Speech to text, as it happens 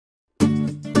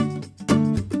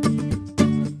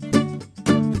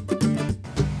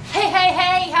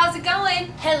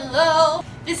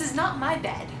this is not my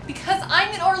bed because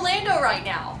I'm in Orlando right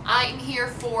now. I'm here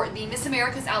for the Miss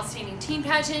America's Outstanding Teen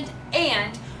Pageant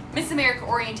and Miss America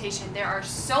Orientation. There are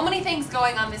so many things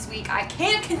going on this week, I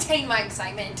can't contain my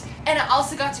excitement. And I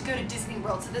also got to go to Disney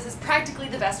World, so this is practically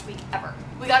the best week ever.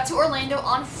 We got to Orlando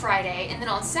on Friday, and then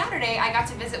on Saturday I got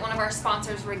to visit one of our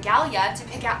sponsors, Regalia, to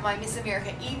pick out my Miss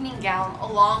America evening gown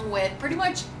along with pretty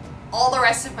much all the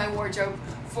rest of my wardrobe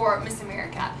for Miss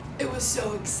America. It was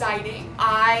so exciting.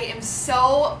 I am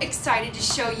so excited to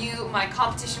show you my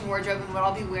competition wardrobe and what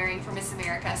I'll be wearing for Miss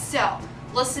America. So,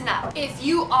 listen up. If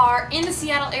you are in the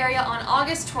Seattle area on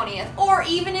August 20th, or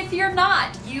even if you're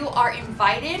not, you are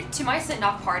invited to my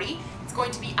send-off party. It's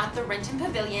going to be at the Renton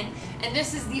Pavilion, and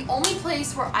this is the only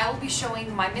place where I will be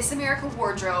showing my Miss America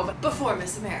wardrobe before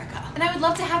Miss America. And I would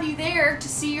love to have you there to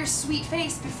see your sweet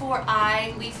face before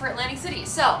I leave for Atlantic City.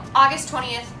 So, August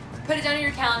 20th, put it down in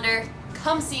your calendar,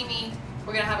 come see me,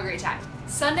 we're gonna have a great time.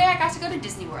 Sunday I got to go to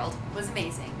Disney World. It was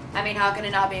amazing. I mean, how can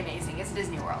it not be amazing? It's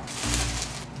Disney World.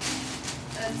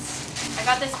 I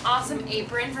got this awesome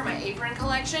apron for my apron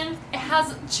collection. It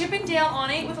has Chip and Dale on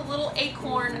it with a little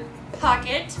acorn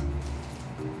pocket.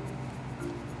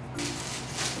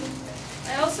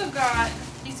 I also got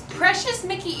these precious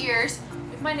Mickey ears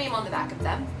with my name on the back of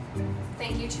them.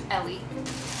 Thank you to Ellie.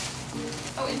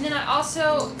 Oh, and then I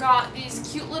also got these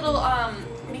cute little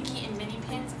Mickey and Minnie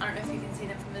pins. I don't know if you can see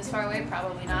them from this far away,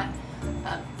 probably not,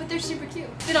 but they're super cute.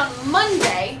 Then on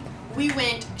Monday, we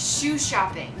went shoe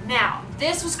shopping. Now,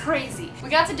 this was crazy. We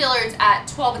got to Dillard's at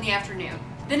 12 in the afternoon.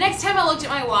 The next time I looked at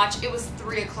my watch, it was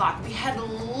 3 o'clock. We had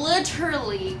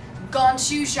literally gone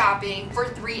shoe shopping for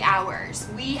 3 hours.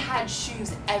 We had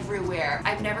shoes everywhere.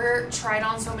 I've never tried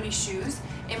on so many shoes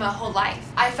in my whole life.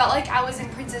 I felt like I was in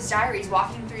Princess Diaries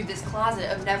walking through this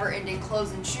closet of never-ending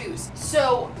clothes and shoes.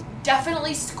 So,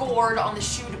 definitely scored on the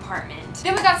shoe department.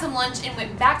 Then we got some lunch and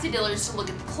went back to Dillard's to look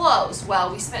at the clothes.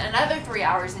 Well, we spent another 3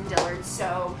 hours in Dillard's,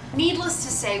 so needless to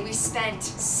say, we spent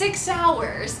 6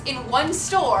 hours in one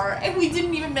store and we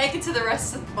didn't even make it to the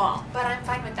rest of the mall. But I'm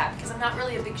fine with that because I'm not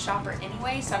really a big shopper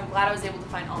anyway, so I'm glad I was able to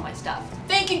find all my stuff.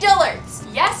 Thank you, Dillard's!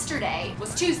 Yesterday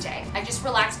was Tuesday. I just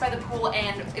relaxed by the pool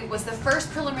and it was the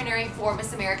first preliminary for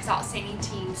Miss America's Outstanding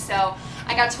Teen, so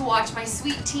I got to watch my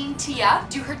sweet teen Tia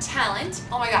do her talent.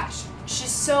 Oh my gosh, she's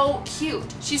so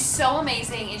cute. She's so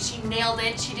amazing and she nailed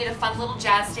it. She did a fun little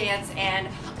jazz dance and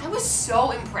I was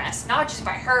so impressed, not just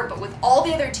by her, but with all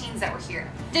the other teens that were here.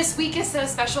 This week is so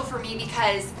special for me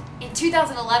because in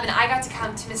 2011, I got to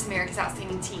come to Miss America's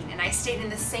Outstanding Teen and I stayed in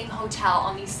the same hotel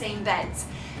on these same beds.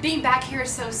 Being back here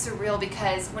is so surreal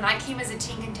because when I came as a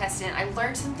teen contestant, I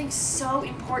learned something so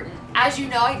important. As you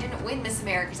know, I didn't win Miss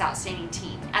America's Outstanding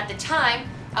Teen. At the time,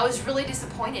 I was really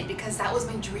disappointed because that was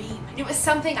my dream. And it was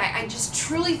something I just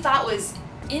truly thought was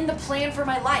in the plan for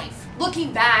my life.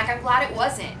 Looking back, I'm glad it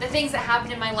wasn't. The things that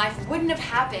happened in my life wouldn't have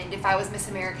happened if I was Miss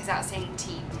America's Outstanding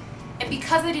Teen. And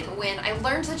because I didn't win, I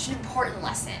learned such an important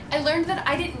lesson. I learned that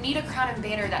I didn't need a crown and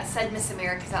banner that said Miss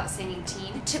America's Outstanding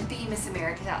Teen to be Miss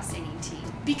America's Outstanding Teen.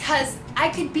 Because I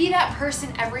could be that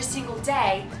person every single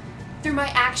day through my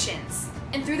actions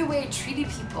and through the way I treated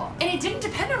people. And it didn't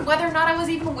depend on whether or not I was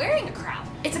even wearing a crown.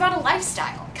 It's about a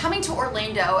lifestyle. Coming to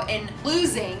Orlando and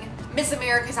losing Miss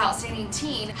America's Outstanding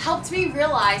Teen helped me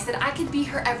realize that I could be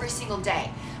her every single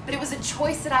day. But it was a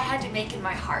choice that I had to make in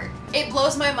my heart. It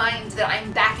blows my mind that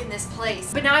I'm back in this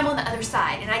place, but now I'm on the other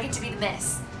side and I get to be the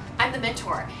Miss. I'm the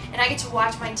mentor and I get to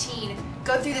watch my teen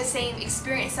go through the same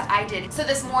experience that I did. So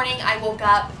this morning I woke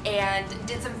up and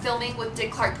did some filming with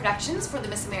Dick Clark Productions for the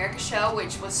Miss America show,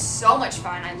 which was so much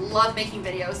fun. I love making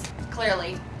videos,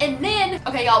 clearly. And then,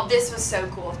 okay y'all, this was so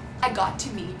cool. I got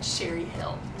to meet Sherry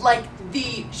Hill. Like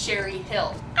the Sherry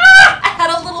Hill. I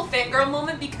had a little fangirl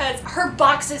moment because her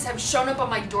boxes have shown up on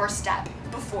my doorstep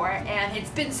before and it's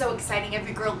been so exciting.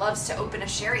 Every girl loves to open a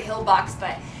Sherry Hill box,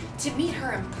 but to meet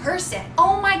her in person,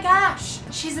 oh my gosh,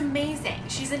 she's amazing.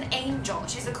 She's an angel.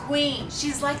 She's a queen.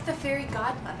 She's like the fairy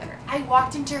godmother. I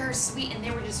walked into her suite and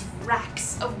there were just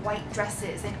racks of white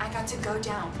dresses and I got to go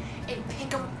down and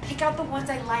pick out the ones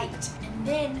I liked. And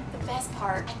then the best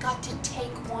part, I got to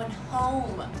take one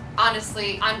home.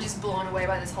 Honestly, I'm just blown away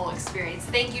by this whole experience.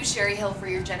 Thank you, Sherry Hill, for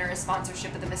your generous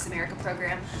sponsorship of the Miss America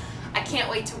program. I can't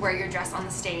wait to wear your dress on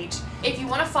the stage. If you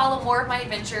want to follow more of my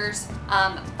adventures,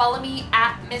 follow me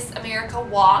at Miss America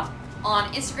Wah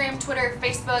on Instagram, Twitter,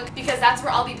 Facebook, because that's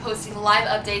where I'll be posting live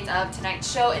updates of tonight's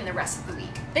show and the rest of the week.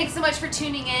 Thanks so much for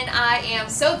tuning in. I am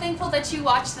so thankful that you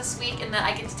watched this week and that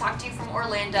I get to talk to you from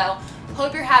Orlando.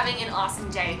 Hope you're having an awesome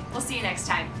day. We'll see you next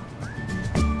time.